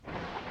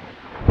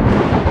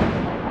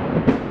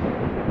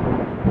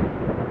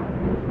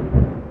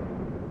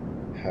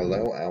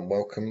Hello and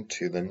welcome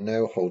to the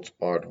No Holds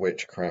Barred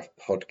Witchcraft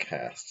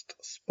podcast,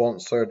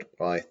 sponsored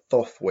by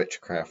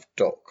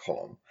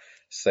thothwitchcraft.com.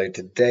 So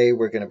today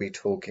we're going to be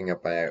talking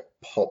about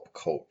pop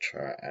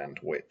culture and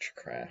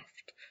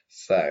witchcraft.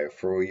 So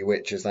for all you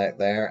witches out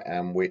there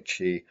and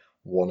witchy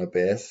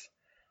wannabes,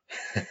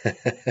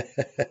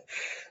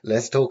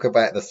 let's talk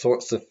about the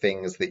sorts of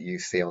things that you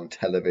see on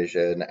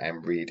television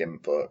and read in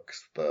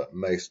books that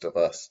most of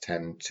us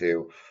tend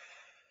to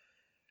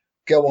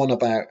go on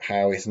about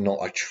how it's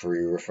not a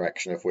true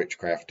reflection of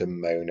witchcraft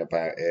and moan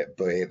about it,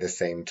 but at the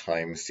same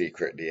time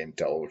secretly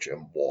indulge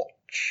and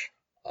watch.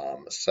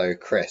 So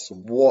Chris,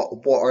 what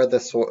are the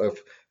sort of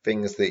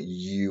things that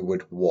you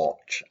would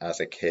watch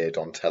as a kid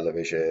on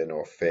television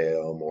or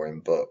film or in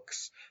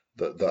books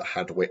that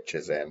had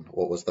witches in?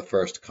 What was the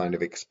first kind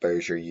of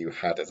exposure you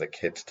had as a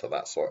kid to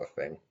that sort of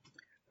thing?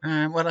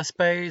 Well, I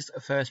suppose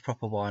the first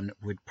proper one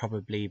would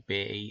probably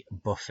be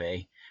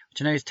Buffy,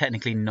 which I know is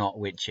technically not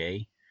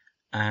witchy,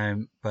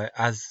 but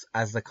as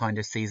the kind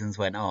of seasons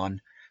went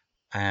on,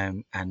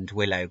 and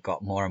Willow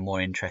got more and more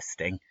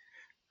interesting,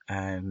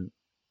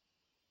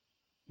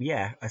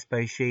 yeah, I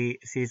suppose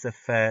she's the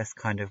first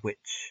kind of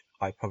witch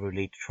I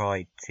probably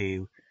tried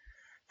to,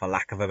 for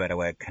lack of a better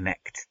word,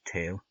 connect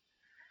to.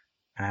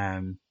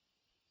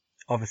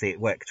 Obviously it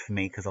worked for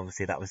me because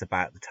obviously that was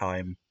about the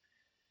time,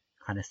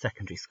 kind of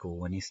secondary school,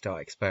 when you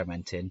start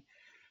experimenting.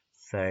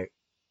 So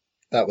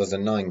That was the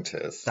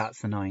 90s.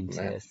 that's the No,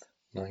 90s,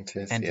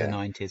 90s, end of the yeah.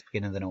 90s,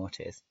 beginning of the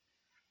noughties.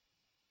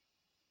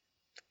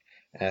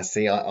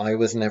 See, I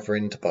was never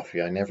into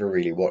Buffy. I never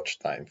really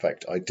watched that. In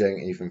fact, I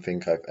don't even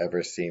think I've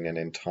ever seen an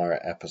entire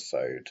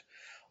episode.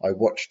 I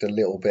watched a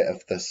little bit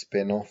of the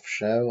spin-off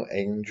show,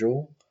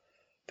 Angel,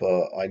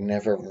 but I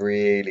never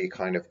really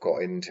kind of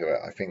got into it.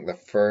 I think the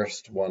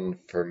first one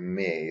for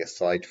me,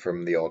 aside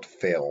from the odd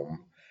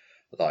film,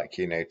 like,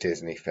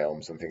 Disney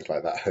films and things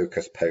like that,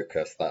 Hocus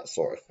Pocus, that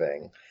sort of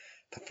thing,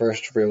 the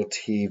first real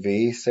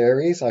TV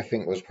series I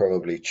think was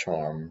probably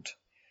Charmed.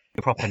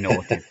 The proper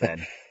noughties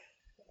then.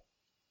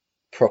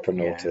 Proper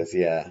Yeah. noughties,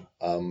 yeah.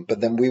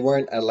 But then we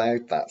weren't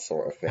allowed that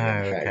sort of thing in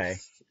Oh, okay.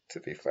 house, to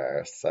be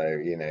fair.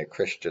 So,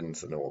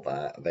 Christians and all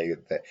that,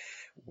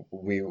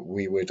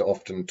 we would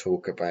often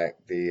talk about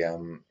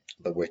the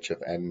Witch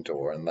of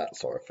Endor and that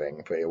sort of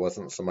thing, but it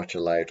wasn't so much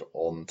allowed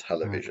on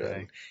television.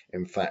 Okay.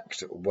 In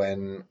fact,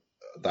 when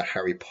the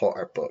Harry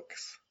Potter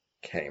books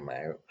came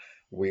out,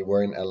 we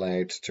weren't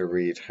allowed to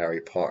read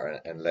Harry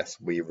Potter unless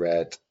we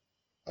read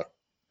a,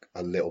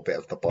 a little bit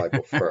of the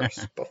Bible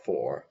first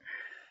before.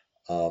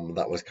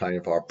 That was kind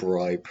of our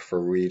bribe for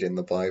reading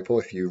the Bible.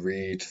 If you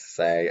read,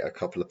 say, a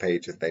couple of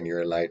pages, then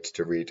you're allowed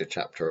to read a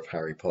chapter of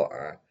Harry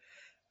Potter.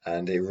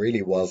 And it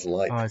really was Oh,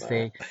 like I that.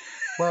 see.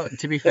 Well,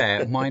 to be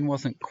fair, mine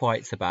wasn't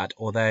quite so bad,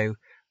 although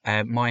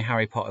my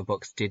Harry Potter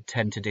books did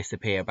tend to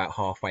disappear about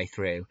halfway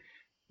through,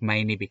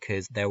 mainly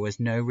because there was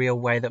no real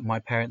way that my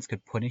parents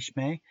could punish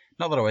me.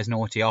 Not that I was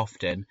naughty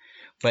often,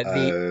 but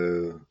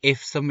Oh,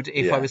 if I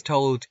yeah, was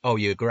told, "Oh,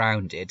 you're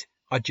grounded,"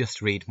 I'd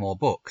just read more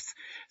books.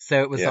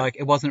 So it was yeah. like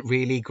it wasn't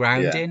really Yeah.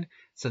 grounding.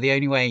 So the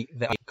only way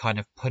that I kind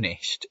of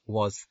punished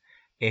was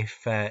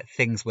if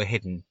things were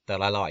hidden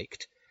that I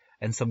liked.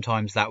 And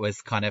sometimes that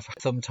was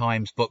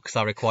sometimes books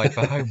are required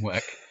for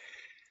homework.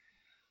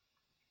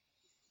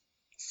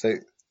 So,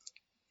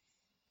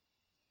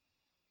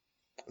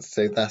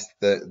 so that's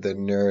the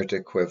nerd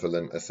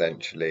equivalent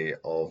essentially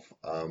of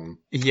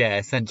Yeah,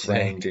 essentially.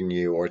 grounding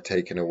you or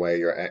taking away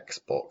your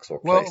Xbox or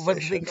Well, but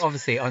the thing, PlayStation.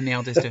 obviously, I'm the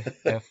eldest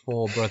of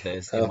four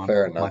brothers in Oh, my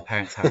fair my enough.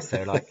 parents' house.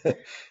 So like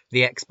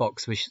the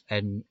Xbox was,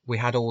 and we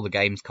had all the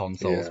games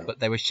consoles, Yeah. but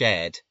they were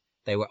shared.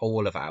 They were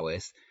all of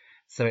ours.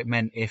 So it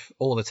meant if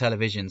all the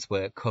televisions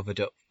were covered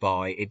up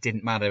by, it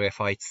didn't matter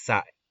if I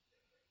sat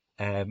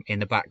in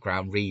the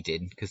background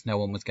reading, because no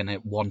one was going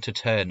to want to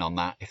turn on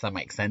that, if that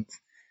makes sense.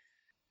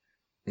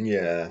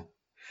 Yeah.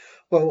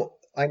 Well,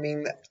 I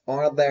mean,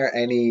 are there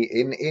any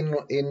in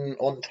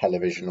on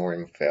television or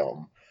in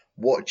film?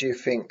 What do you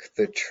think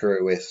the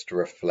truest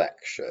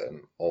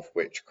reflection of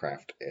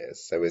witchcraft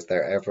is? So, has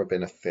there ever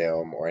been a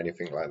film or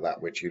anything like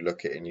that which you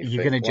look at and you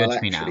You're going think, to well,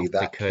 judge me actually, now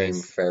that came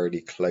because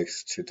fairly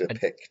close to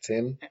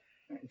depicting?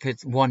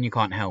 one, you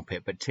can't help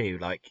it, but two,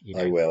 like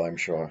I will, I'm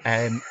sure.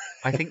 um,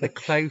 I think the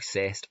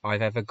closest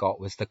I've ever got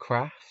was The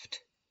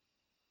Craft,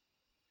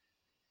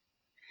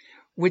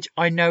 which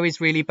I know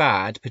is really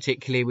bad,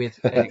 particularly with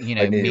I knew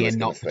he me was and going to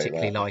not say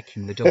particularly that.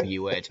 liking the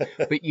W word,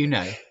 but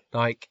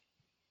like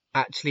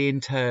actually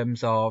in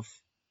terms of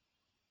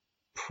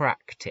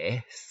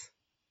practice,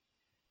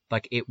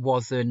 like it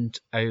wasn't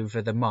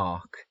over the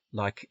mark,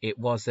 like it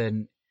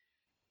wasn't.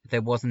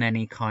 There wasn't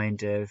any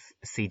kind of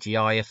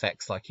CGI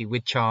effects like you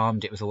with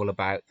Charmed. It was all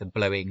about the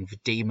blowing the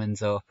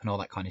demons up and all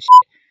that kind of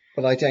shit.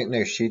 Well, I don't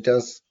know. She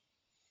does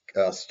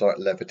start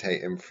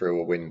levitating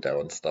through a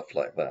window and stuff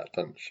like that,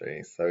 doesn't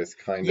she? So it's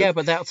kind Yeah, of,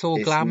 but that's all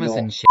it's glamours not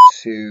and shit.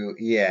 too,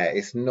 yeah,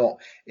 it's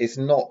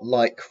not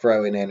like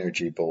throwing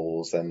energy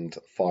balls and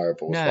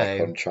fireballs like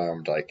No, on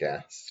Charmed, I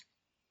guess.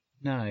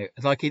 no.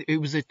 Like it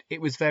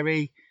was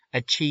very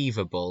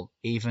achievable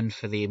even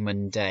for the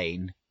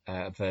mundane.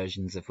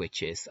 versions of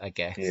witches, I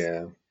guess.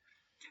 Yeah.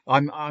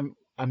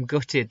 I'm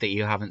gutted that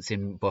you haven't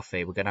seen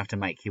Buffy. We're gonna have to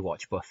make you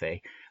watch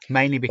Buffy,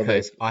 mainly Well,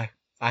 because I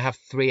have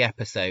 3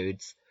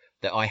 episodes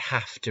that I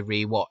have to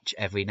rewatch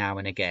every now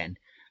and again,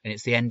 and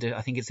it's the end of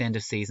I think it's the end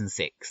of season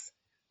 6,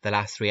 the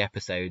last 3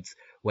 episodes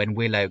when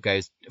Willow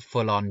goes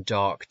full on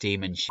dark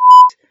demon shit.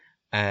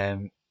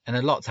 And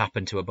a lot's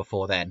happened to her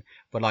before then,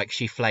 but like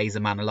she flays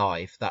a man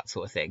alive, that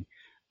sort of thing.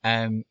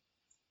 And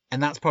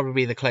that's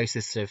probably the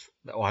closest of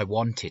that I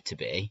want it to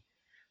be,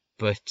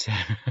 but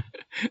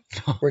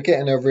we're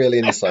getting a real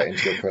insight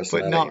into your but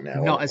personality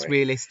now, not aren't as we?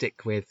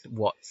 realistic with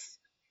what's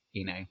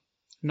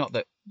not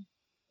that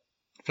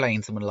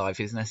flaying someone alive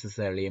is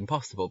necessarily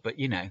impossible, but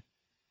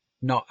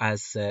not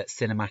as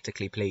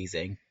cinematically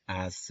pleasing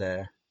as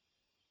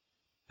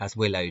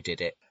Willow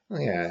did it.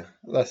 Yeah,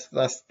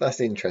 that's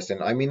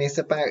interesting. I mean, it's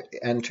about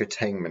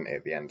entertainment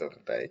at the end of the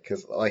day,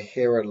 because I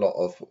hear a lot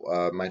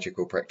of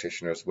magical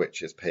practitioners,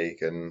 witches,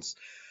 pagans,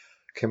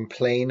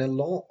 complain a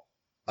lot.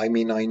 I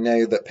mean, I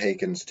know that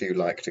pagans do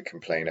like to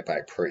complain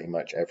about pretty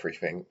much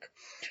everything.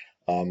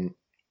 Um,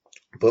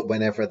 but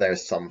whenever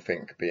there's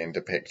something being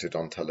depicted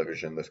on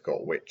television that's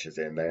got witches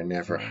in, they're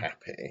never Yeah.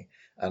 happy.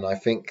 And I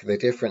think the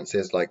difference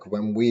is like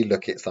when we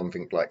look at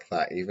something like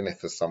that, even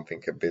if there's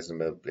something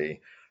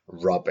abysmally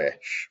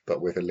rubbish,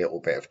 but with a little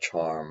bit of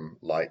charm,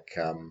 like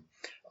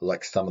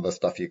some of the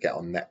stuff you get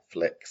on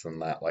Netflix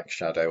and that, like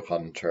Shadow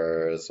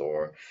Hunters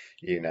or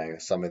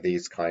some of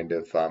these kind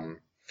of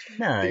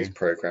No, these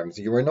programs,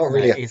 you were not no,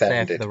 really it's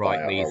there for the offended by right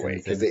it, are we?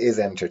 reasons, Because and it is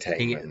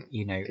entertainment,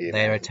 you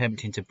they're know.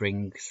 attempting to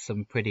bring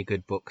some pretty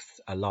good books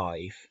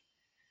alive.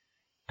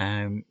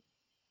 Um,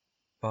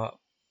 but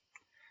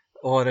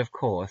or of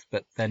course,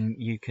 but then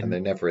And they're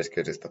never as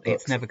good as the it's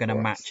books, never of going to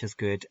course. match as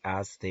good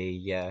as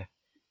the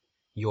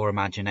your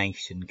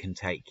imagination can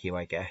take you,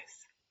 I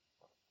guess,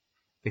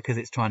 because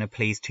it's trying to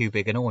please too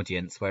big an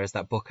audience, whereas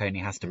that book only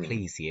has to Mm,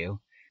 please you.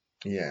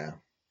 yeah.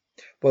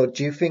 Well,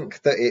 do you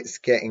think that it's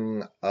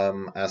getting,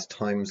 as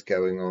time's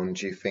going on,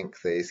 do you think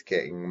that it's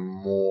getting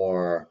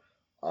more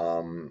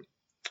um,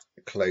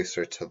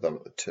 closer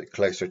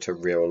to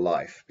real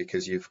life?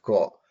 Because you've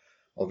got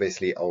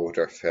obviously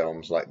older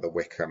films like The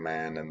Wicker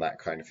Man and that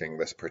kind of thing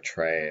that's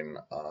portraying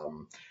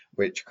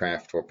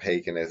witchcraft or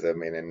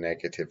paganism in a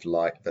negative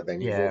light. But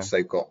then you've Yeah,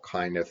 also got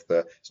kind of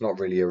it's not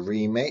really a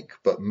remake,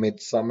 but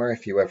Midsummer,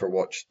 if you ever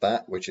watched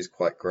that, which is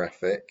quite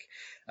graphic.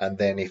 And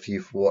then if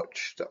you've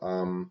watched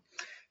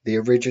the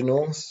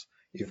originals,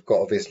 you've got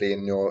obviously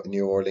in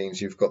New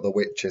Orleans, you've got the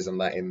witches and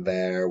that in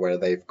there, where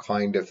they've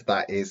kind of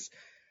that is,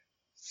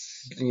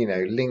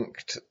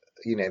 linked.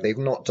 They've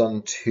not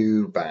done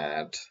too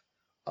bad.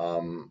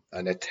 An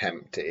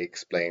attempt at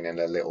explaining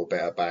a little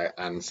bit about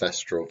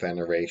ancestral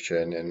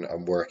veneration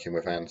and working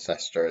with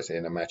ancestors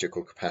in a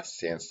magical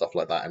capacity and stuff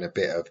like that, and a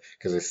bit of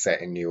because it's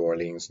set in New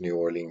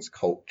Orleans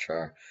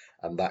culture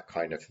and that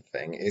kind of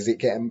thing. Is it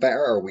getting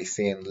better? Are we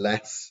seeing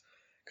less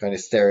kind of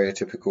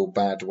stereotypical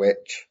bad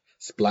witch,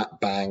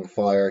 splat bang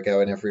fire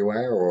going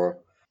everywhere, or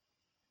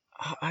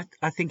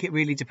I think it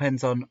really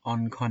depends on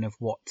kind of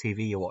what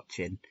TV you're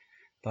watching,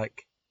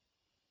 like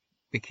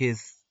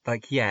because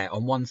yeah,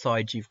 on one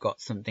side you've got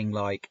something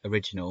like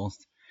Originals,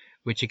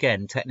 which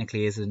again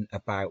technically isn't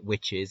about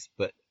witches,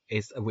 but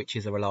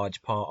witches are a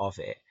large part of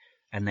it,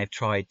 and they've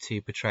tried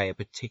to portray a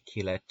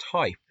particular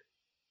type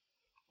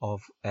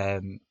of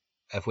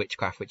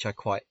witchcraft,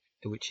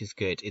 which is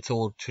good. It's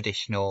all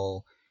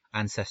traditional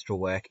ancestral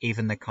work,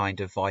 even the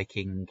kind of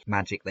Viking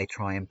magic they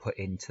try and put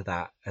into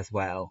that as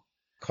well.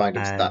 kind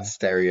of that Um,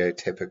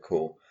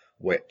 stereotypical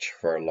witch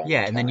for a long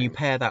yeah, and then you time?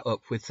 pair that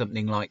up with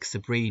something like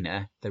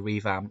Sabrina, the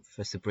revamp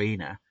for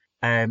Sabrina,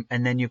 and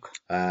then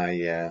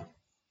Yeah.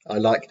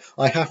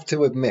 I have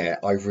to admit,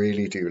 I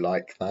really do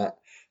like that.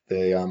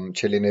 The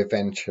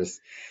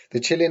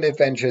Chilling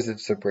Adventures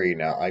of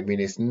Sabrina. I mean,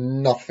 it's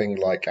nothing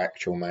like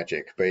actual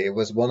magic, but it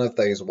was one of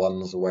those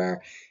ones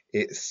where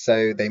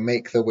they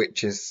make the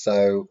witches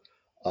so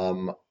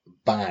um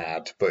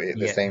bad, but at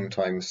the yeah, same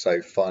time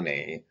so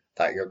funny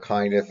that you're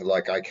kind of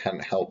like I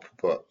can't help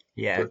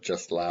yeah. but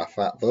just laugh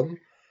at them.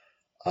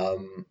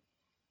 Um,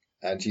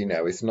 and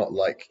it's not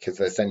like because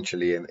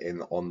essentially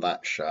in on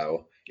that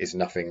show is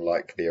nothing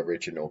like the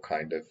original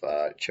kind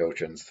of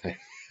children's thing.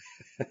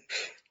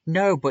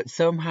 No, but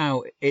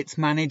somehow it's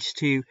managed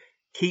to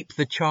keep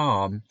the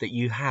charm that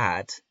you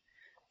had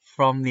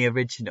from the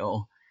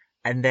original,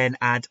 and then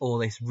add all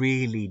this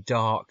really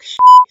dark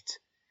shit,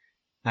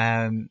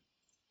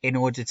 in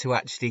order to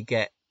actually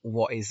get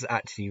what is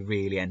actually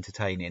really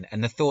entertaining.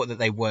 And the thought that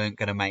they weren't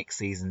going to make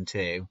season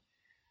 2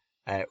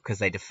 because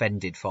they'd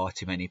offended far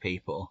too many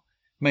people,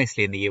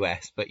 mostly in the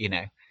US, but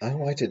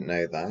Oh, I didn't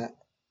know that.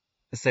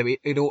 so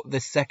the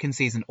second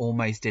season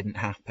almost didn't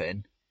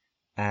happen.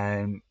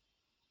 Um,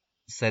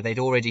 so they'd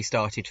already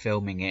started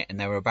filming it, and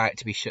they were about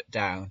to be shut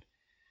down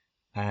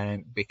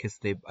because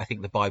I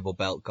think the Bible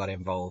Belt got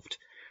involved,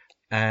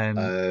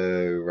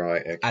 Oh,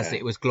 right, as it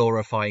okay. was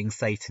glorifying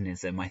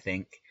Satanism, I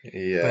think. But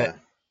Yeah.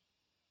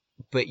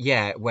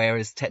 yeah,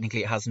 whereas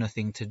technically it has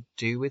nothing to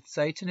do with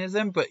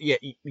Satanism, but yeah,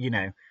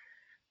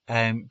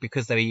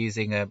 because they were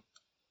using a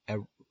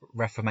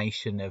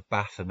reformation of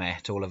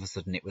Baphomet, all of a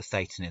sudden it was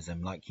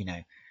Satanism, like,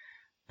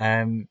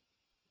 Um,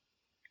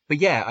 but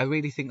yeah, I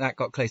really think that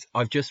got close.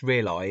 I've just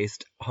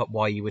realised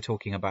why you were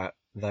talking about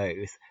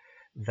those,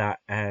 that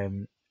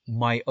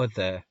my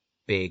other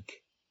big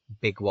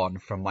one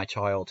from my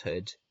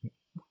childhood,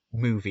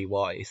 movie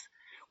wise,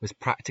 was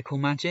Practical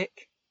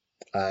Magic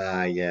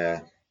Ah,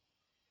 yeah.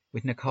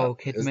 with Nicole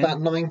Is that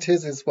Kidman.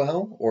 90s as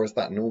well, or is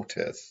that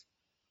noughties?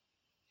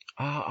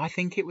 I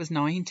think it was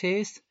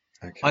 90s.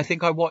 I Okay.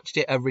 think I watched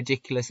it a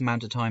ridiculous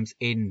amount of times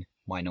in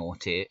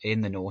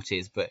the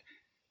noughties, but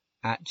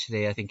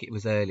actually I think it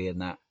was earlier than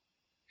that.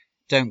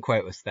 Don't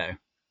quote us though.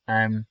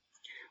 Um,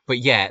 but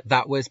yeah,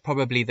 that was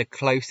probably the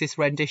closest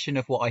rendition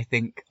of what I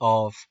think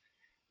of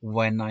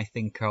when I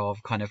think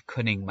of kind of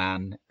cunning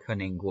man,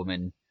 cunning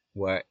woman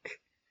work.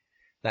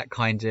 That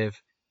kind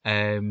of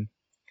um,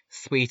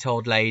 sweet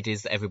old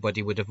ladies that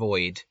everybody would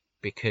avoid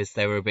because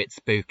they were a bit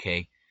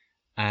spooky.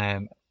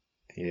 Um,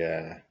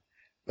 Yeah.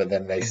 But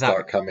then they is that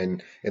start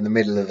coming in the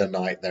middle of the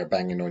night, they're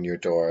banging on your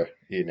door,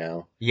 you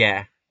know.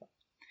 yeah?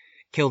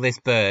 Kill this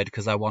bird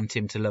because I want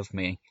him to love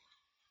me.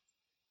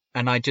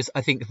 And I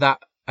think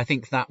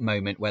that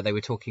moment where they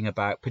were talking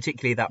about,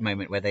 particularly that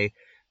moment where they,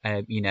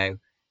 you know,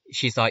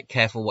 she's like,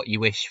 "Careful what you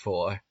wish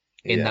for,"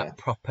 in Yeah. that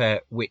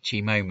proper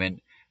witchy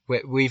moment.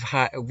 We've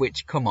had,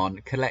 which, come on,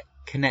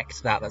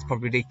 connect that. That's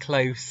probably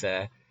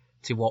closer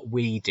to what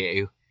we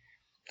do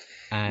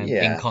in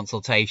Yeah.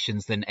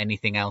 consultations than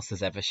anything else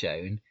has ever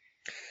shown.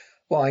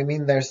 Well, I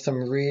mean, there's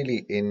some really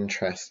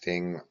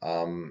interesting,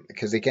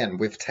 because again,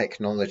 with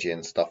technology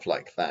and stuff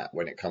like that,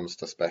 when it comes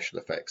to special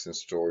effects and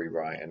story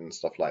writing and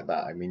stuff like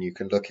that, I mean, you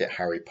can look at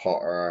Harry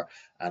Potter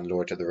and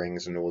Lord of the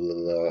Rings and all of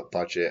the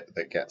budget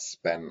that gets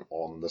spent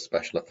on the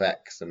special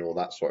effects and all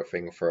that sort of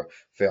thing for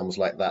films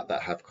like that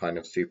that have kind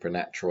of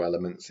supernatural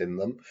elements in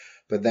them.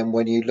 But then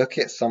when you look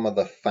at some of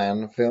the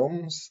fan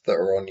films that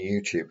are on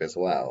YouTube as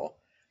well,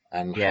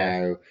 and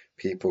Yeah, how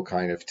people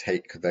kind of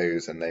take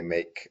those and they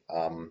make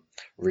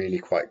really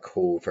quite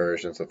cool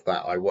versions of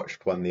that. I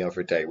watched one the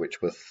other day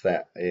which was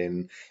set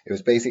in, it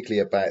was basically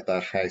about the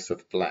House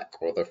of Black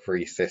or the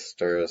Three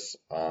Sisters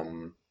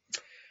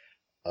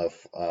of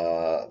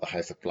the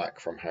House of Black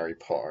from Harry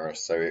Potter.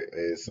 So it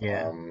is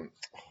yeah.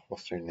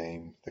 what's her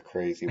name? The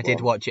crazy I did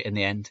one. watch it in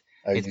the end.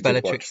 Oh, It's you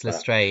did watch Bellatrix that. Yeah,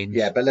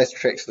 Lestrange.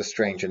 Bellatrix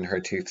Lestrange and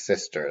her two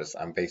sisters,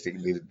 and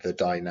basically the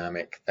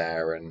dynamic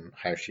there and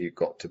how she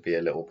got to be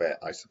a little bit,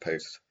 I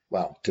suppose,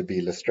 well, to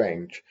be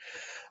Lestrange.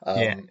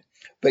 Yeah, Um,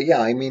 but yeah,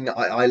 I mean,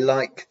 I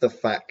like the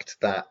fact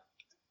that,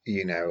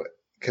 you know,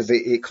 because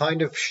it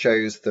kind of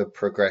shows the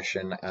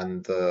progression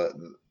and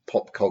the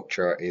pop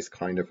culture is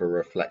kind of a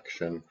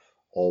reflection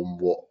on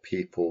what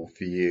people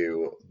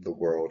view the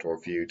world or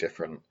view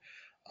different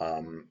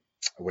um,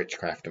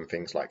 witchcraft and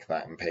things like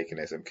that and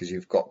paganism because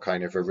you've got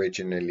kind of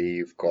originally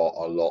you've got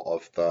a lot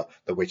of the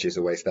witch is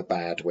always the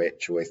bad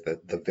witch, always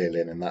the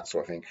villain and that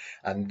sort of thing.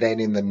 And then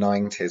in the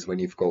 90s when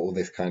you've got all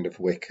this kind of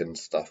Wiccan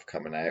stuff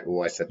coming out,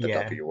 oh I said the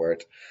yeah, W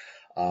word,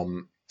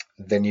 um,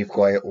 then you've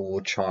got it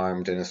all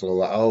charmed and it's all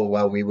like, oh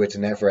well, we would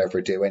never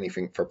ever do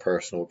anything for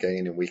personal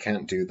gain and we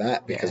can't do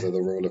that because yeah. of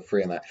the rule of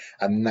three and that.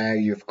 And now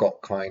you've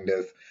got kind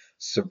of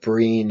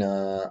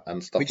Sabrina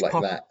and stuff which like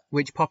pop that.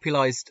 which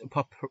popularized,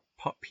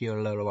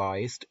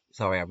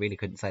 sorry, I really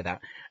couldn't say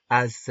that,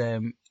 as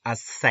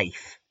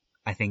safe,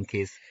 I think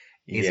is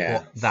Yeah.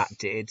 what that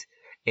did.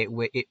 It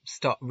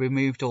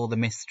removed all the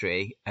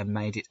mystery and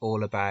made it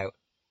all about,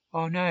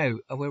 oh no,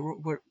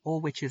 we're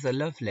all witches are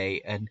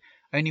lovely and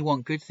only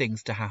want good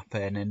things to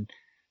happen, and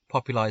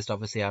popularized,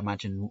 obviously, I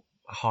imagine,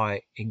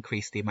 high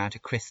increased the amount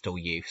of crystal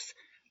use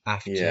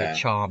after Yeah.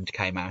 Charmed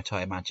came out,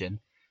 I imagine.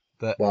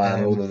 But Well,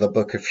 and all of the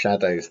Book of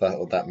Shadows,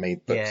 that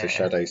made Books of yeah,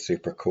 Shadows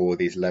super cool,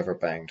 these leather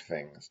bound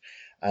things.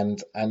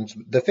 And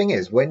the thing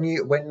is,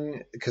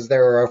 when because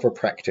there are other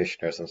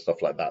practitioners and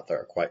stuff like that that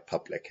are quite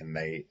public and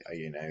they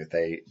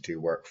they do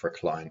work for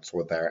clients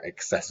or they're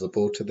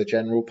accessible to the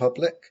general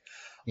public.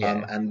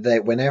 yeah, And they,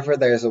 whenever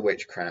there's a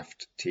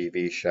witchcraft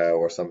TV show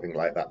or something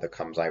like that that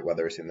comes out,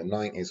 whether it's in the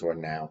 90s or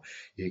now,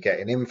 you get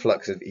an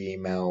influx of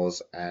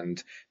emails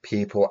and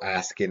people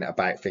asking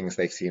about things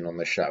they've seen on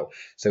the show.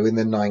 So in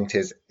the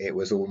 90s, it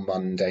was all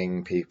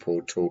mundane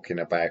people talking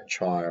about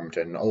Charmed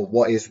and, oh,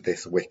 what is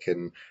this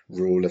Wiccan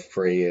rule of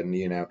three? And,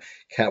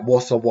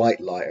 what's a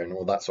white light and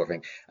all that sort of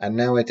thing. And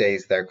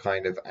nowadays, they're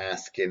kind of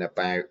asking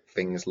about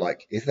things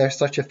like, is there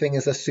such a thing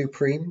as a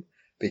Supreme?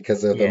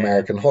 Because of yeah,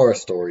 American Horror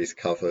Stories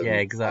yeah, coven and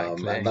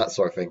exactly. that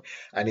sort of thing.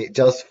 And it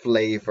does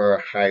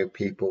flavor how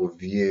people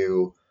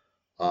view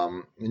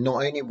not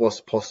only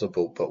what's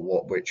possible, but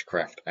what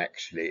witchcraft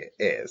actually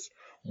is.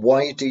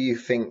 Why do you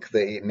think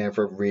that it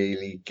never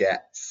really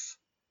gets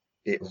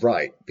it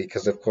right?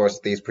 Because of course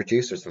these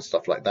producers and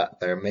stuff like that,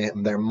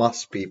 there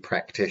must be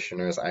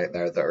practitioners out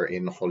there that are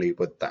in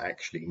Hollywood that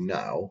actually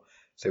know.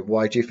 So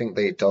why do you think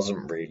that it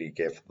doesn't really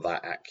give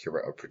that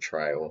accurate a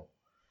portrayal?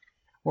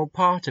 Well,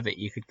 part of it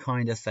you could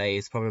kind of say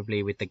is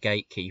probably with the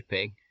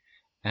gatekeeping.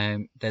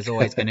 There's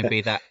always going to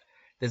be that.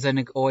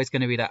 Always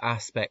going to be that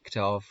aspect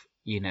of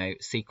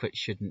secrets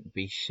shouldn't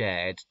be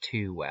shared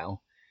too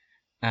well.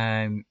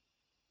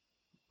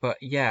 But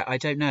yeah, I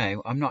don't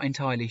know. I'm not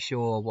entirely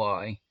sure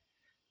why.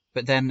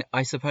 But then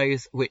I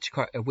suppose witch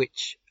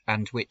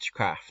and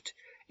witchcraft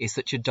is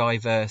such a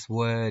diverse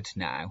word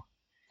now.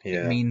 It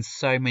Yeah. means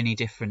so many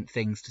different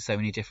things to so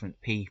many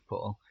different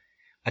people.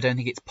 I don't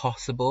think it's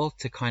possible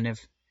to kind of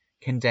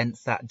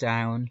condense that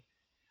down.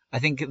 I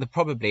think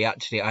probably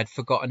actually I'd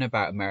forgotten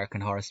about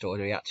American Horror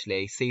Story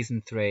actually,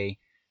 season 3,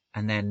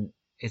 and then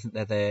isn't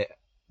there the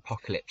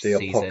Apocalypse The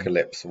season?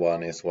 Apocalypse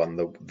one is one,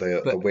 the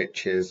But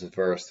witches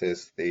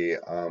versus the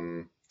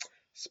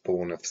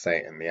spawn of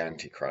Satan, the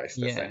Antichrist,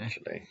 yeah,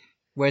 essentially.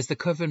 whereas the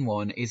Coven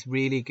one is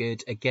really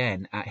good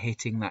again at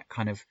hitting that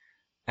kind of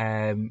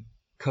um,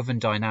 Coven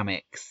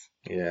dynamics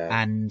Yeah,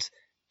 and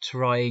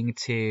trying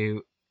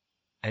to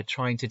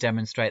trying to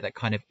demonstrate that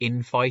kind of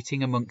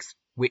infighting amongst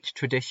witch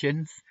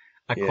traditions.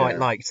 I quite yeah.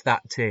 liked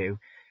that too,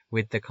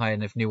 with the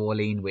kind of New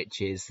Orleans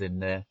witches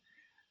and the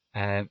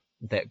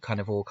kind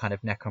of all kind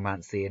of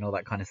necromancy and all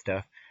that kind of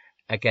stuff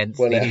against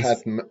Well,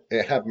 these.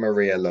 it had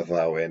Maria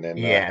Laveau in, and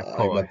Yeah, of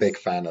I'm a big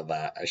course. fan of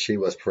that. She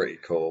was pretty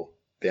cool.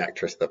 The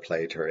actress that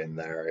played her in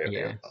there,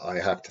 Yeah. I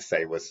have to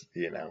say, was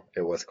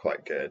it was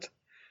quite good.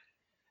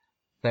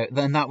 So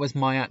then that was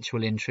my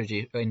actual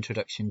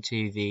introduction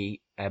to the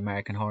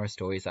American Horror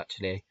Stories.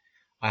 Actually,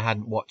 I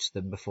hadn't watched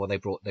them before they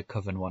brought the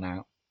Coven one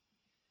out.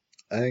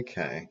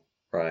 Okay,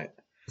 right.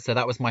 So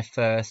that was my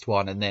first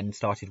one, and then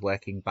started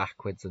working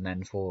backwards and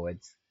then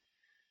forwards.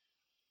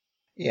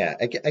 Yeah,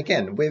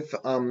 again with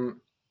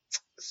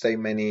so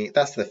many.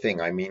 That's the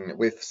thing. I mean,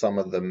 with some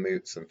of the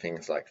moots and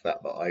things like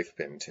that that I've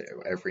been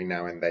to, every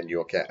now and then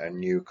you'll get a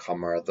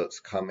newcomer that's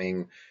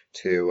coming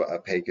to a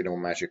pagan or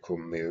magical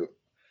moot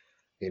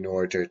in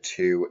order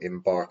to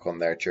embark on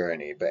their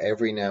journey. But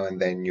every now and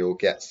then you'll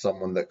get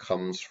someone that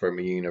comes from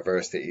a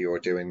university or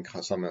doing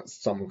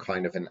some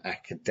kind of an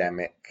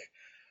academic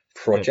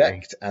Study.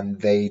 project, and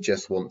they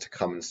just want to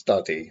come and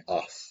study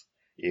us,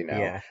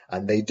 Yeah.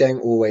 and they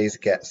don't always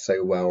get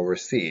so well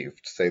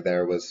received. So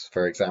there was,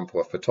 for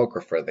example, a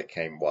photographer that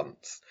came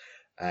once,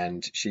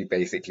 and she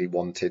basically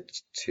wanted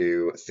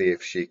to see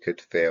if she could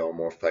film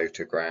or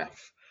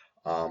photograph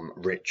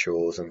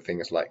rituals and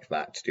things like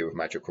that to do with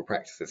magical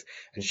practices.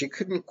 And she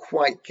couldn't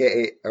quite get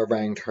it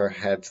around her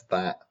head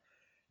that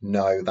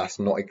no, that's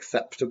not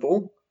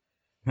acceptable.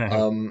 No.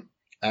 Um,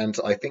 and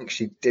I think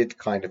she did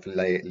kind of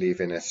leave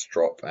in a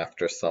strop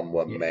after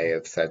someone may Yeah.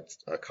 have said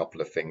a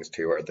couple of things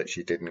to her that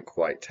she didn't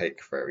quite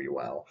take very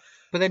well.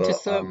 But then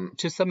But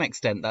to some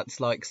extent, that's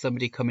like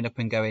somebody coming up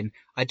and going,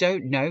 "I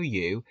don't know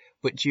you,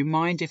 but do you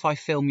mind if I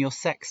film your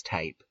sex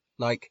tape?"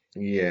 Like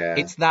yeah,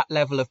 it's that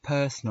level of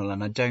personal,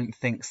 and I don't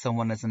think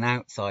someone as an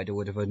outsider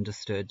would have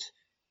understood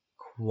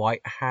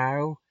quite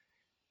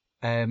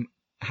um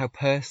how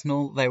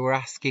personal they were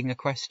asking a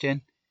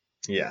question.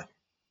 yeah,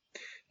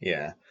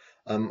 yeah.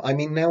 I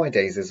mean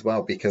nowadays as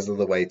well, because of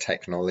the way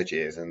technology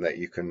is, and that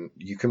you can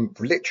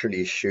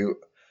literally shoot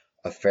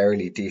a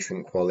fairly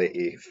decent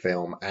quality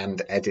film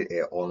and edit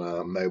it on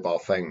a mobile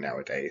phone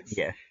nowadays.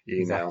 Yeah,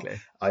 You know, exactly.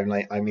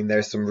 I mean,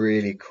 there's some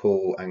really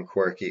cool and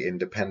quirky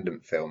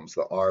independent films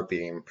that are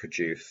being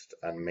produced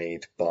and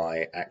made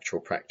by actual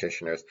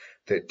practitioners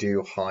that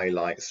do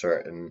highlight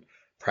certain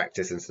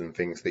practices and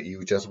things that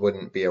you just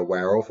wouldn't be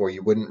aware of or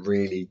you wouldn't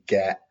really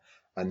get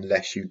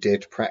unless you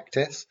did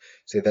practice.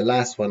 So the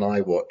last one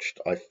I watched,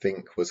 I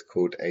think, was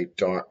called A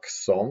Dark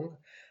Song.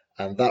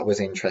 And that was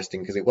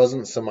interesting because it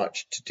wasn't so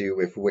much to do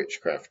with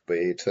witchcraft, but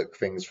it took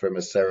things from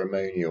a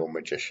ceremonial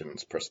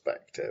magician's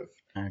perspective.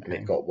 And it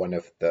Okay. got one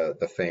of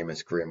the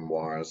famous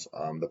grimoires,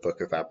 the Book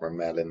of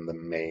Abramelin the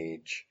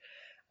Mage.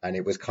 And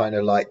it was kind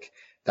of like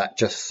that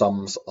just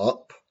sums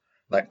up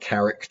that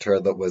character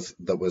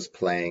that was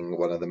playing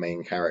one of the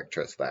main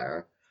characters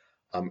there.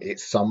 It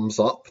sums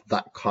up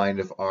that kind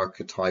of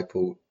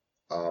archetypal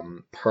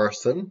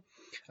person.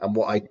 And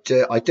what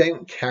I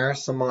don't care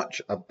so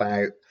much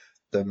about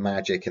the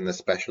magic and the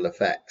special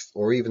effects,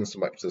 or even so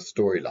much the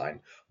storyline.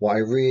 What I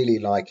really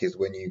like is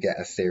when you get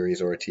a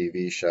series or a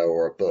TV show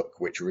or a book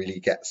which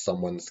really gets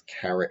someone's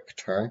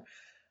character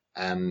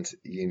and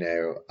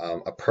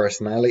a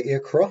personality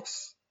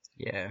across.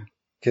 Yeah.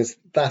 Because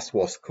that's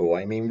what's cool.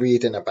 I mean,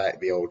 reading about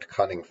the old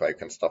cunning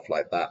folk and stuff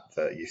like that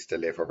that used to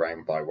live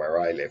around by where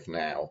I live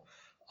now,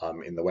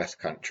 in the West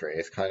Country,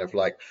 it's kind of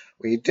like,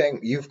 well,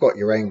 you've got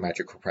your own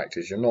magical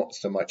practice. You're not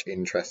so much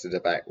interested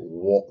about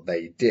what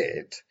they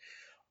did.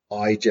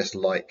 I just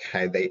like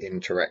how they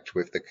interact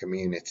with the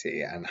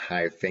community and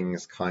how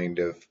things kind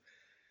of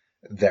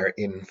their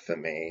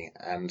infamy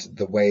and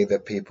the way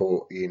that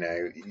people,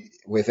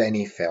 with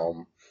any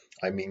film.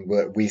 I mean,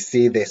 we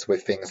see this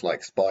with things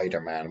like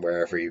Spider-Man,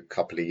 where every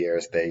couple of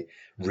years they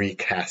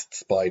recast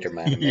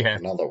Spider-Man and make Yeah.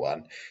 another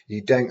one.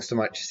 You don't so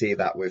much see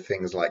that with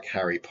things like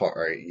Harry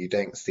Potter. You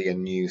don't see a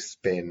new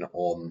spin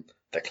on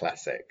the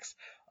classics.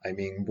 I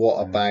mean, what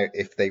No. about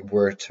if they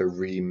were to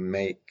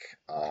remake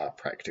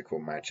Practical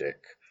Magic?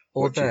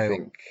 What do you Although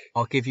think?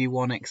 I'll give you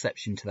one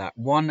exception to that.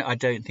 One, I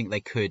don't think they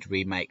could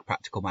remake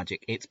Practical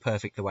Magic. It's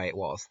perfect the way it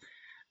was.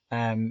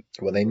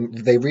 Well,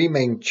 they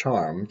remade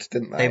Charmed,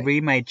 didn't They they?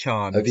 remade Have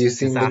Charmed you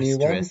seen the new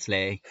one?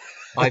 disastrously.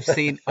 I've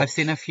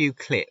seen a few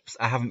clips.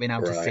 I haven't been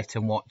able to Right. sit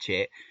and watch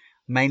it,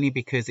 mainly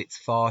because it's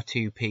far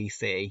too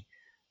PC.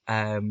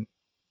 Um,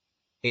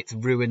 it's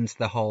ruined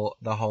the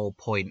whole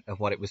point of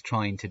what it was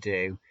trying to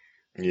do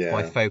by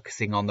Yeah.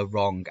 focusing on the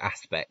wrong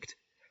aspect.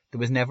 There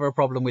was never a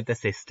problem with the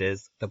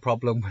sisters. The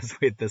problem was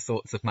with the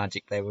sorts of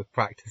magic they were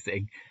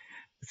practicing.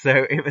 So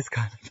it was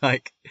kind of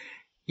like,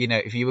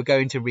 if you were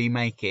going to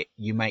remake it,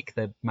 you make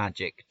the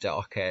magic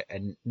darker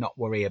and not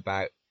worry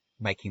about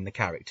making the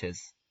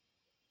characters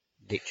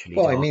literally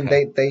Well, I mean,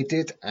 darker. they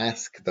did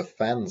ask the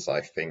fans,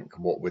 I think,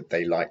 what would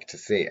they like to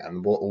see,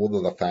 and what all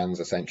of the fans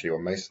essentially, or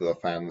most of the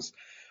fans,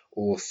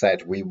 all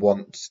said, we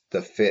want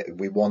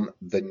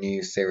the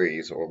new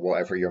series or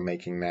whatever you're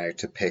making now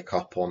to pick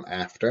up on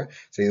after.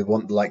 So you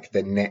want like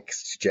the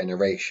next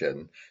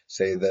generation.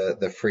 So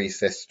the three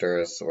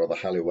sisters or the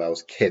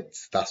Halliwells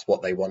kids, that's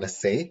what they want to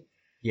see,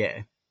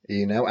 Yeah.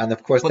 And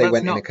of course But they that's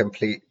went in a not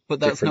complete but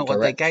that's different not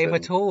what they gave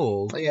at direction.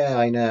 all. Yeah,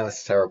 I know,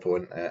 it's terrible,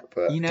 isn't it?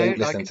 But don't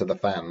listen Like to the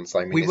fans.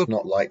 I mean, we it's were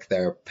not like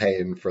they're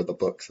paying for the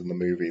books and the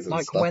movies and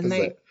like stuff, is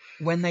it?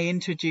 when they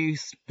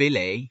introduced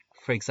Billy,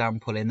 for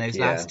example, in those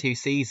Yeah, last two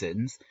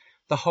seasons,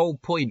 the whole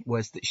point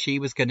was that she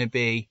was going to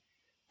be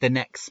the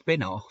next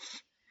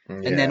spin-off.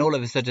 And then yeah. all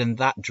of a sudden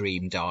that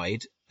dream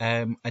died.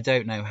 I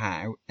don't know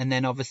how. And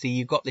then obviously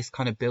you got this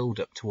kind of build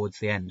up towards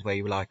the end where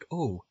you were like,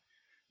 oh,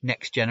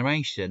 next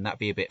generation, that'd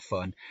be a bit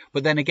fun.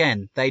 But then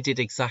again, they did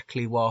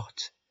exactly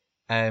what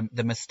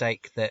the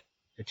mistake that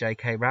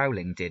J.K.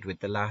 Rowling did with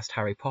the last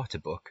Harry Potter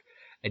book,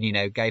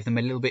 and gave them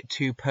a little bit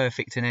too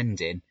perfect an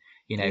ending.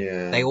 They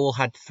Yeah. all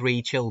had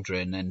three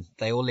children and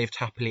they all lived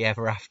happily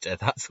ever after,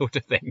 that sort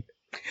of thing.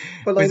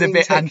 Well, It I was a mean,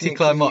 bit technically,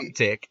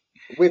 anticlimactic.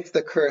 with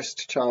the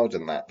cursed child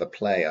in that, the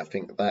play, I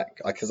think that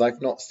because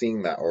I've not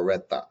seen that or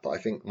read that, but I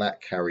think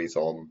that carries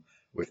on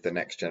with the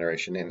next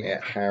generation in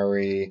it.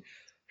 Yeah.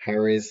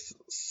 Harry's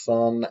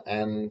son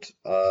and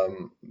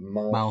Malfoy's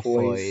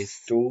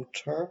Malfoy's.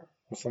 daughter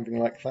or something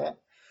like that.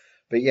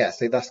 But yeah,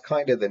 so that's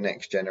kind of the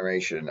next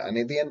generation. And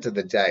at the end of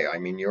the day, I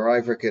mean, you're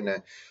either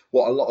gonna,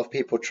 what a lot of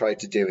people try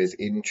to do is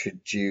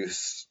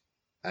introduce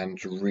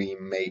and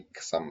remake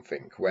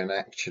something, when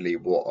actually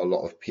what a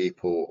lot of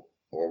people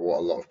or what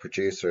a lot of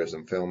producers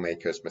and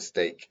filmmakers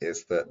mistake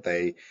is that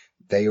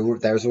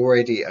there's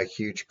already a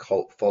huge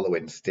cult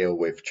following still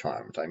with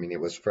Charmed. I mean,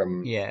 it was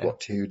from Yeah. what,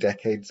 2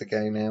 decades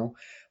ago now,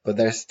 but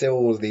there's still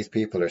all these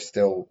people are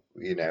still,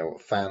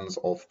 fans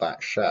of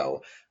that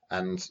show.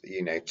 And,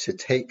 to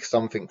take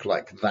something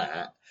like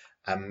that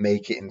and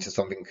make it into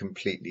something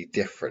completely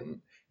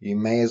different, you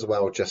may as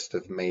well just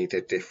have made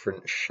a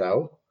different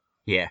show.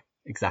 Yeah,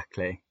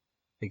 exactly.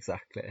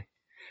 Exactly.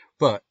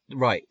 But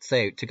right,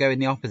 so to go in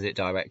the opposite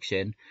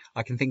direction,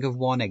 I can think of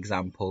one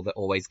example that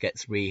always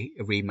gets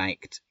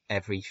remaked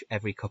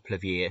every couple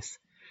of years,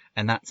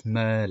 and that's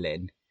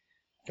Merlin,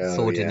 Oh,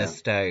 Sword in the yeah.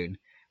 Stone,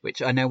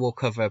 which I know we'll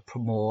cover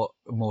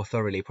more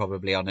thoroughly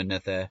probably on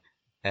another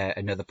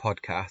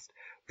podcast.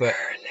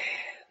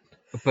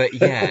 But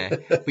yeah,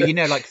 but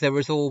like there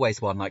was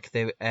always one like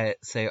there.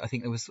 So I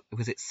think there was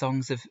it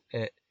Songs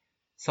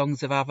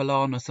of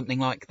Avalon or something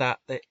like that,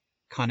 that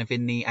kind of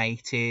in the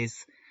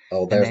 80s,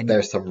 Oh, and there's then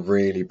there's some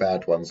really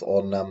bad ones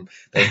on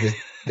there's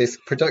this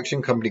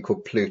production company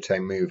called Pluto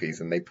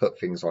Movies, and they put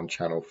things on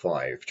Channel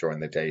 5 during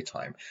the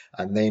daytime,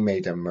 and they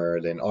made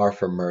a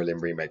Arthur Merlin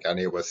remake, and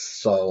it was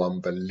so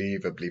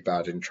unbelievably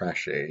bad and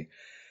trashy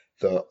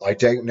that I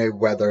don't know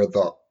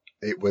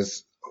it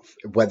was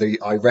whether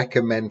I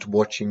recommend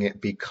watching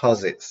it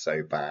because it's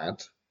so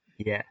bad.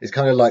 yeah, It's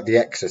kind of like The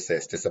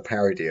Exorcist, it's a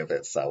parody of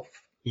itself,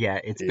 yeah,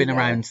 it's you been know.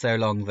 around so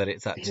long that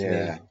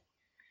Yeah.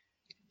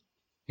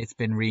 it's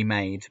been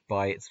remade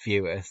by its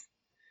viewers.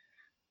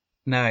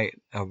 No,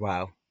 oh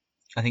wow.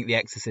 I think The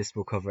Exorcist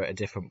will cover at a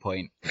different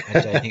point.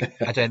 I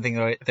don't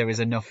think there is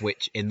enough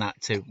witch in that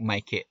to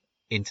make it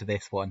into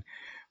this one.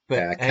 But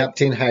Yeah,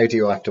 Captain Howdy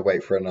you'll have to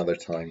wait for another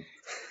time.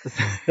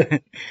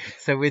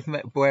 so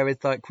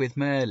whereas like with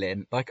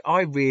Merlin, like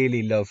I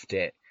really loved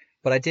it,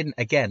 but I didn't.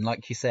 Again,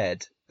 like you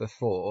said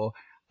before,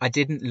 I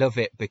didn't love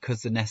it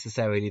because of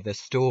necessarily the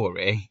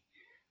story.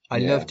 I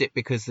Yeah. loved it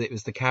because it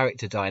was the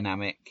character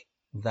dynamic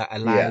that Yeah.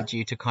 allowed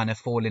you to kind of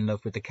fall in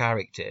love with the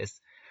characters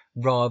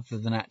rather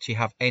than actually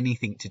have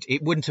anything to do.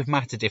 It wouldn't have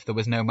mattered if there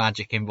was no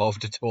magic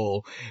involved at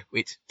all,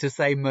 which to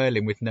say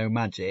Merlin with no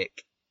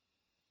magic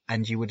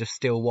and you would have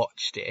still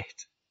watched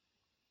it.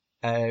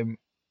 Um,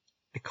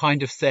 it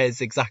kind of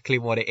says exactly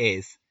what it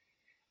is.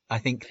 I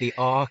think the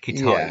Yeah.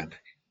 archetype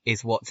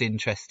is what's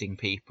interesting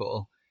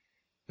people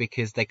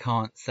because they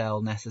can't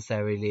sell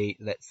necessarily,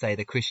 let's say,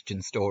 the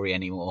Christian story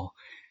anymore.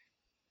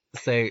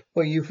 So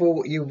Well, you've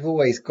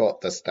always got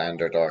the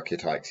standard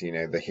archetypes,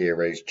 the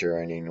hero's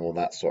journey and all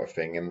that sort of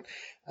thing.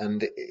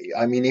 And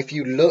I mean, if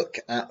you look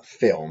at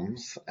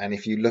films and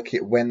if you look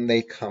at when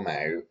they come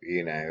out,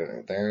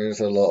 there's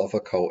a lot of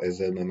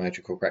occultism and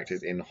magical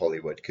practice in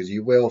Hollywood, because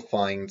you will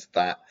find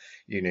that,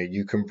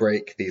 you can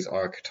break these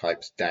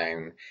archetypes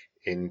down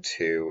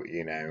into,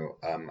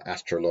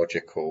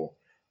 astrological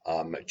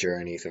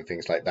journeys and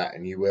things like that.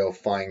 And you will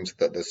find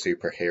that the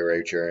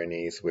superhero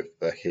journeys with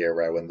the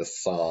hero and the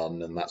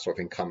sun and that sort of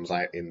thing comes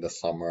out in the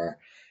summer,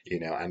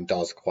 and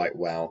does quite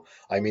well.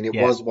 I mean, it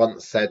Yeah. was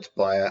once said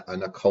by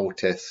an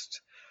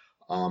occultist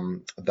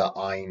that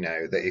I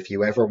know that if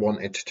you ever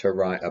wanted to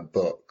write a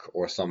book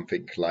or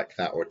something like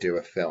that or do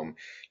a film,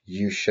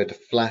 you should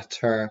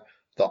flatter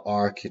the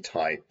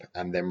archetype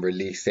and then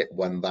release it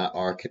when that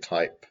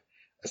archetype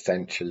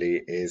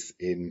essentially is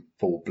in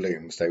full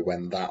bloom. So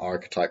when that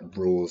archetype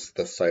rules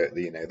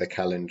the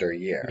calendar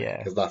year, Yeah.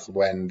 because that's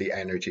when the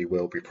energy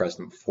will be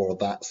present for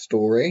that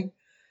story.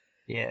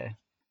 Yeah.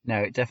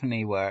 No, it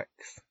definitely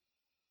works.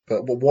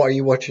 But what are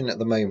you watching at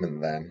the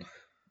moment then?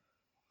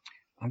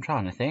 I'm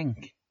trying to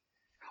think.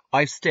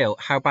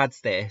 How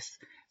bad's this?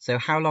 So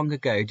how long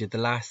ago did the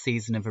last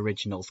season of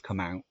Originals come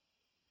out?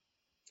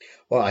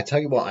 Well, I tell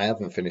you what, I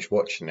haven't finished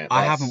watching it.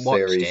 I That's haven't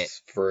watched it.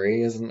 series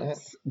 3, isn't it?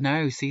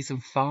 No,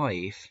 season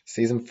 5.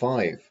 Season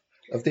 5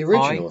 of the I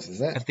originals,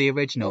 is it? of the Oh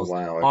originals.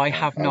 wow, I okay.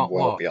 have I'm not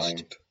well watched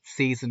behind.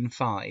 season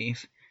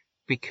 5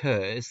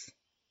 because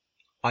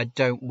I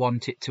don't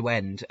want it to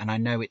end and I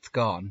know it's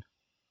gone.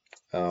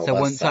 Oh, So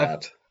that's once I've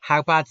sad.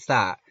 how bad's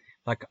that?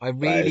 Like I That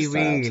really, is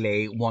sad.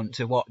 really want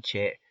to watch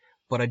it,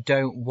 but I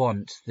don't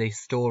want this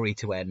story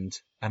to end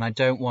and I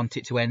don't want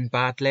it to end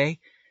badly.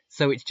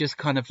 So it's just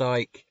kind of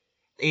like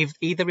if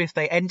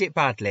they end it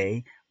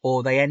badly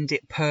or they end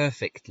it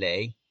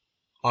perfectly,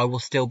 I will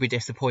still be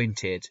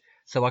disappointed.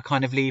 So I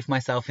kind of leave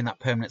myself in that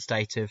permanent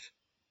state of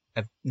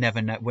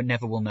never know,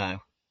 never will know.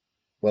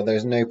 Well,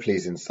 there's no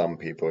pleasing some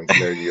people, and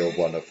clearly you're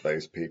one of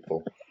those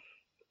people.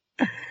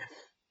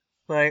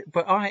 Like,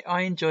 but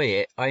I enjoy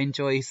it. I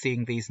enjoy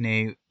seeing these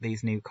new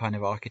kind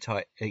of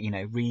archetype,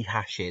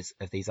 rehashes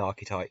of these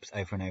archetypes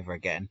over and over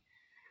again.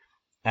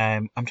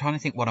 I'm trying to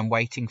think what I'm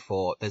waiting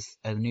for. There's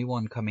a new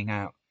one coming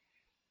out.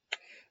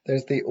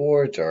 There's The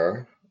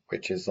Order,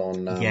 which is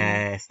on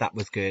Yes, that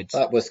was good.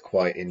 that was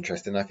quite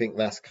interesting. I think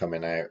that's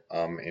coming out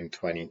in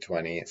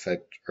 2020. It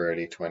said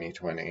early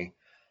 2020.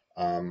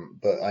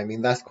 But I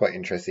mean that's quite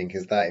interesting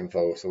because that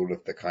involves all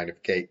of the kind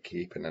of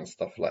gatekeeping and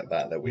stuff like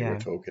that we were Yeah,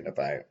 talking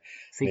about.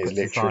 And it's secret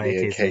literally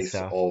a societies and case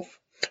stuff. of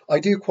I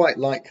do quite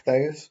like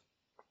those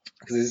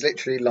because it's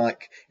literally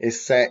like it's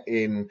set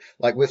in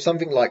like with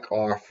something like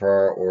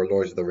Arthur or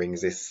Lord of the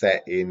Rings is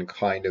set in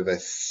kind of a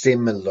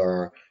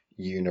similar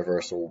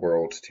universal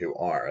world to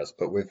ours,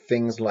 but with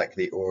things like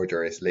The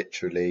Order, it's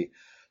literally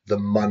the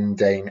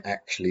mundane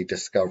actually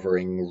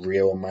discovering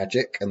real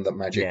magic and that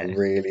magic Yeah,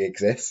 really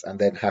exists, and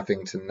then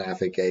having to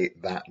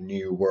navigate that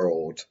new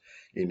world,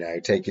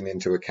 taking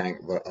into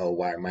account that, oh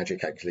wow,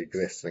 magic actually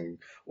exists and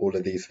all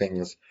of these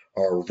things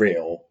are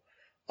real.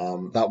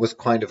 That was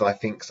kind of, I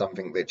think,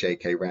 something that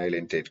J.K.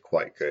 Rowling did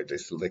quite good.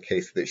 It's the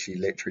case that she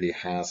literally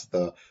has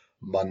the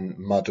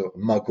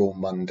muggle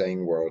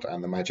mundane world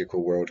and the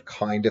magical world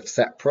kind of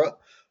separate,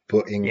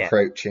 but yeah,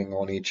 encroaching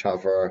on each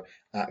other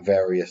at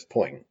various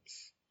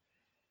points.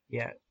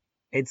 yeah.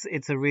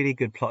 It's a really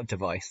good plot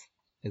device.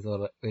 Is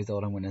all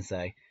I'm gonna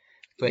say.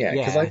 But Yeah,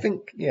 because I yeah,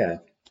 think, yeah,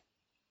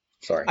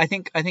 sorry. I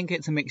think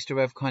it's a mixture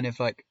of kind of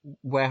like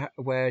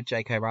where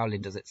J.K.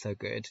 Rowling does it so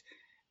good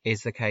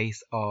is the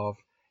case of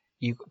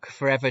you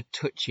forever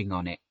touching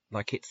on it.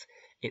 Like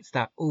it's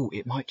that, oh,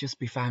 it might just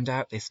be found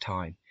out this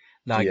time.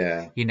 Like,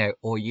 Yeah,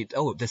 or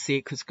the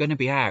secret's gonna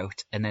be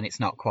out and then it's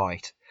not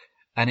quite.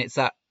 And it's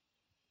that,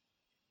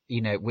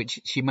 which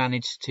she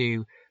managed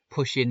to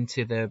push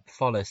into the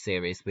Follow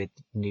series with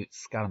Newt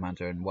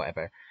Scamander and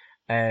whatever.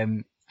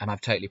 And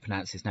I've totally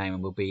pronounced his name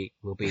and will be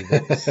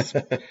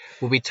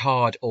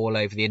tarred all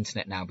over the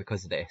internet now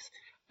because of this.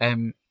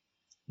 Um,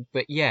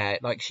 but yeah,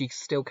 like she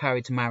still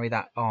carried to marry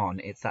that on.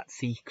 It's that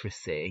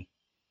secrecy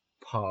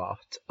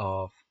part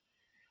of,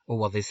 oh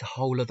well, there's a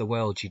whole other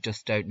world you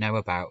just don't know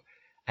about,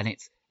 and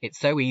it's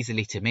so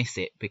easily to miss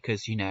it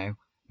because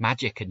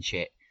magic and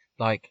shit.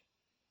 Like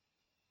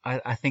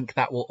I think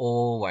that will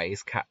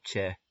always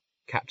capture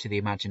the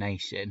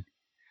imagination,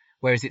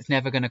 whereas it's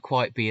never going to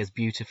quite be as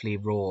beautifully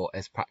raw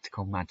as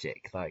practical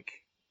magic. Like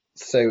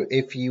so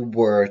if you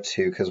were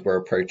to, because we're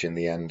approaching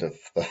the end of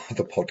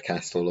the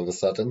podcast all of a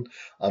sudden,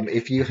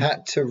 if you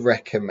had to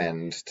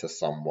recommend to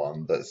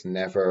someone that's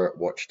never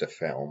watched a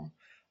film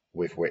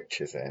with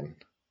witches in,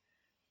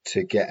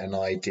 to get an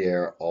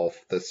idea of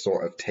the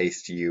sort of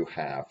taste you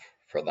have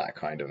for that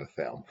kind of a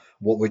film,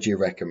 what would you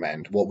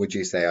recommend? What would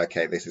you say,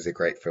 okay, this is a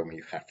great film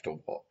you have to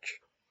watch?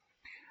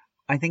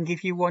 I think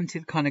if you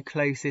wanted kind of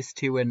closest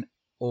to an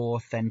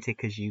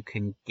authentic as you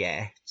can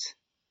get,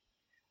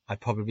 I'd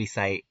probably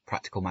say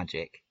Practical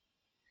Magic.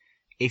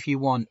 If you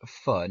want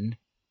fun,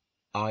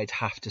 I'd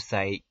have to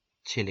say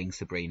Chilling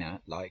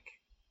Sabrina. Like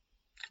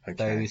Okay.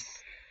 those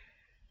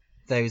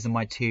those are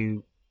my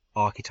two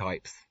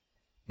archetypes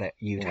that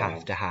you'd have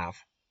Well, to have.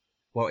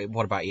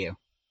 What about you?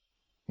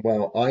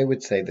 well, I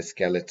would say The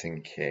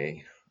Skeleton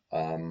Key,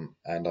 and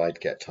I'd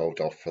get told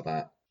off for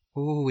that.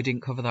 Oh, we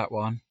didn't cover that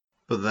one.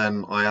 But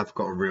then I have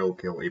got a real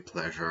guilty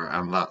pleasure,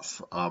 and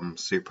that's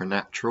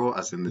Supernatural,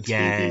 as in the TV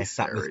Yes,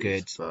 that was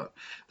series. good. But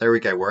there we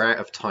go, we're out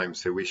of time,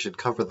 so we should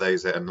cover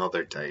those at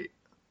another date.